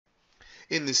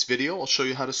In this video, I'll show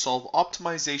you how to solve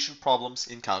optimization problems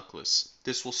in calculus.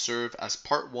 This will serve as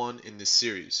part 1 in this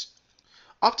series.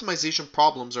 Optimization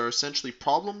problems are essentially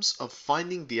problems of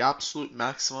finding the absolute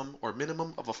maximum or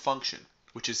minimum of a function,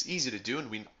 which is easy to do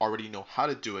and we already know how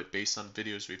to do it based on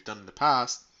videos we've done in the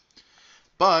past.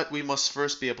 But we must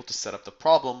first be able to set up the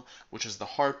problem, which is the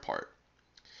hard part.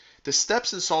 The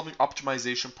steps in solving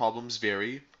optimization problems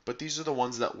vary, but these are the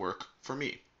ones that work for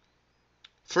me.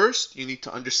 First, you need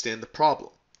to understand the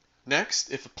problem.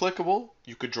 Next, if applicable,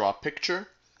 you could draw a picture.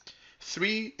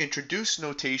 3, introduce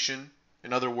notation.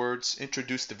 In other words,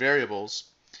 introduce the variables.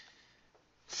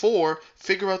 4,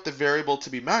 figure out the variable to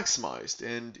be maximized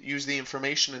and use the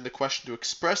information in the question to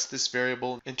express this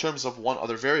variable in terms of one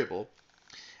other variable.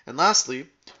 And lastly,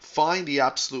 find the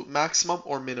absolute maximum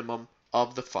or minimum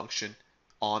of the function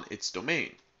on its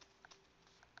domain.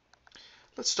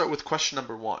 Let's start with question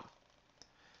number 1.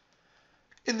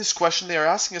 In this question, they are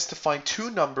asking us to find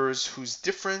two numbers whose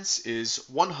difference is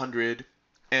 100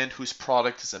 and whose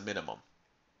product is a minimum.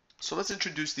 So let's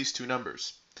introduce these two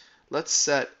numbers. Let's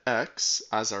set x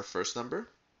as our first number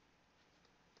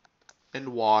and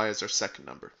y as our second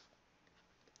number.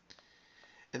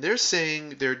 And they're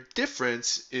saying their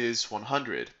difference is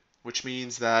 100, which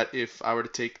means that if I were to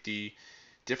take the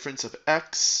difference of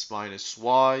x minus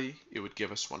y, it would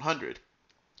give us 100.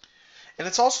 And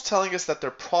it's also telling us that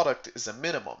their product is a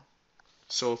minimum.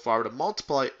 So if I were to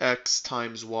multiply x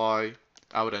times y,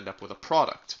 I would end up with a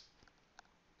product.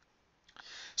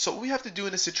 So what we have to do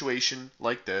in a situation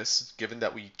like this, given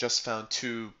that we just found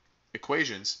two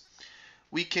equations,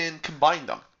 we can combine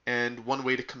them. And one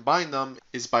way to combine them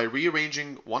is by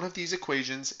rearranging one of these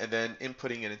equations and then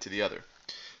inputting it into the other.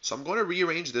 So I'm going to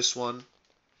rearrange this one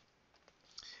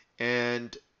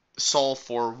and solve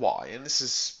for y. And this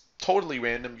is totally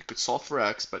random. You could solve for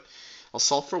x, but I'll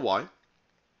solve for y.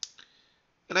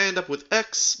 And I end up with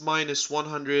x minus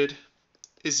 100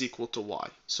 is equal to y.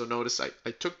 So notice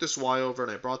I took this y over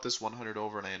and I brought this 100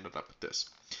 over and I ended up with this.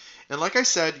 And like I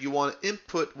said, you want to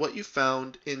input what you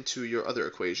found into your other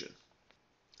equation.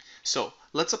 So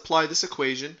let's apply this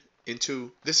equation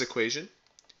into this equation.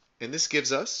 And this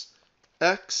gives us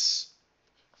x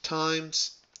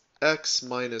times x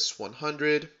minus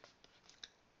 100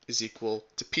 is equal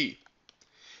to p.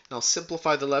 And I'll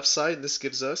simplify the left side, and this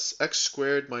gives us x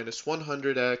squared minus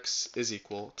 100x is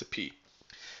equal to p.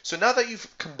 So now that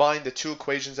you've combined the two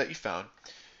equations that you found,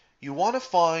 you want to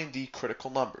find the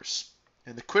critical numbers.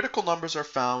 And the critical numbers are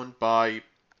found by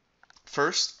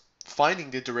first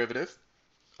finding the derivative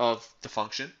of the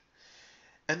function,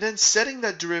 and then setting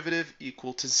that derivative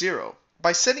equal to 0.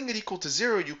 By setting it equal to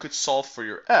 0, you could solve for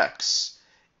your x.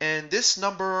 And this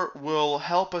number will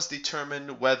help us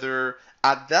determine whether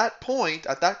at that point,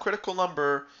 at that critical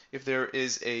number, if there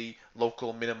is a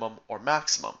local minimum or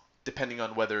maximum, depending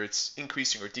on whether it's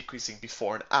increasing or decreasing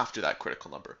before and after that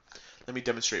critical number. Let me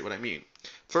demonstrate what I mean.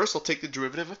 First, I'll take the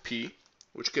derivative of p,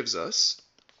 which gives us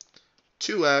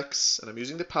 2x, and I'm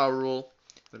using the power rule.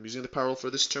 I'm using the power rule for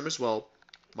this term as well,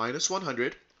 minus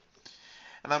 100.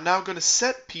 And I'm now going to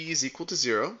set p is equal to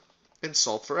 0 and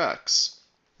solve for x.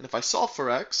 And if I solve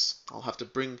for x, I'll have to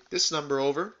bring this number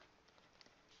over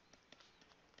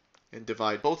and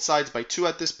divide both sides by 2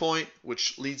 at this point,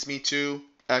 which leads me to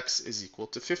x is equal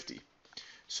to 50.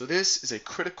 So this is a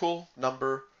critical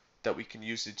number that we can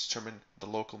use to determine the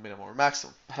local minimum or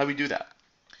maximum. How do we do that?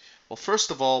 Well, first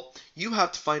of all, you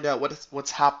have to find out what's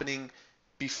happening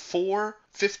before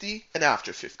 50 and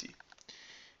after 50.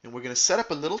 And we're going to set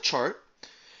up a little chart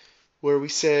where we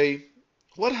say,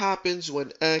 what happens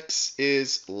when x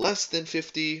is less than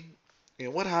 50,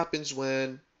 and what happens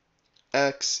when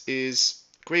x is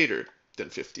greater than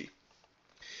 50.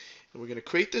 And we're going to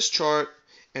create this chart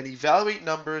and evaluate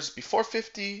numbers before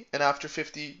 50 and after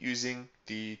 50 using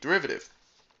the derivative.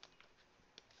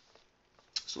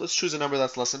 So let's choose a number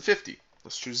that's less than 50.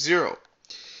 Let's choose 0.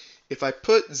 If I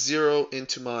put 0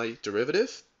 into my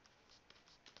derivative,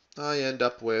 I end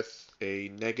up with a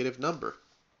negative number.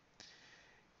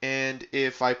 And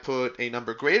if I put a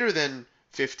number greater than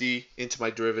 50 into my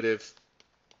derivative,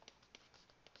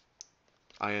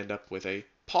 I end up with a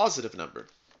positive number.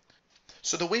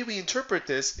 So the way we interpret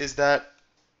this is that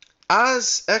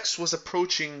as x was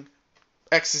approaching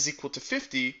x is equal to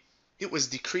 50, it was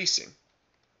decreasing.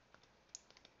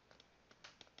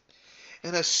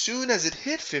 And as soon as it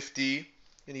hit 50,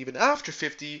 and even after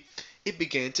 50, it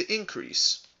began to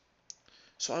increase.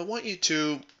 So I want you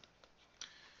to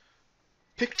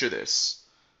picture this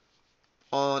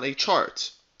on a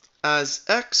chart. As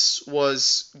x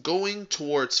was going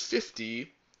towards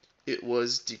 50, it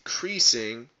was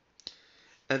decreasing,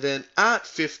 And then at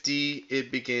 50, it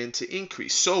began to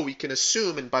increase. So we can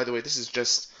assume, and by the way, this is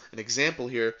just an example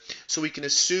here, so we can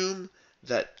assume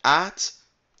that at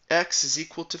x is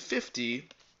equal to 50,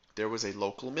 there was a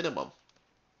local minimum.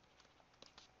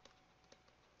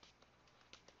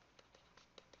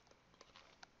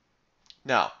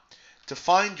 Now, to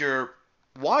find your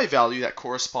y value that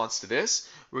corresponds to this,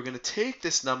 we're going to take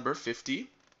this number 50,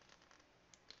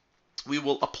 we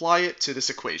will apply it to this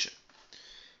equation.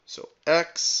 So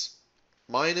x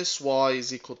minus y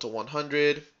is equal to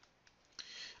 100.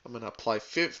 I'm going to apply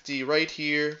 50 right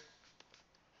here,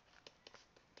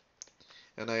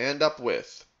 and I end up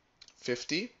with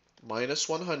 50 minus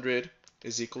 100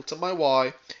 is equal to my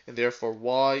y, and therefore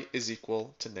y is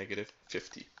equal to negative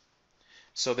 50.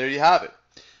 So there you have it.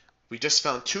 We just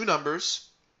found two numbers,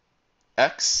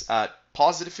 x at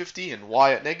positive 50 and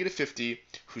y at negative 50,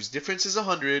 whose difference is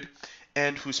 100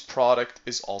 and whose product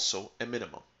is also a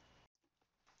minimum.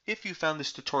 If you found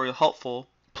this tutorial helpful,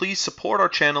 please support our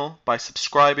channel by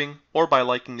subscribing or by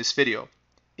liking this video.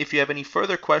 If you have any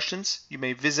further questions, you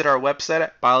may visit our website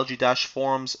at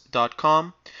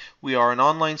biology-forums.com. We are an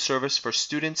online service for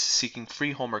students seeking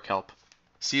free homework help.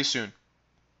 See you soon.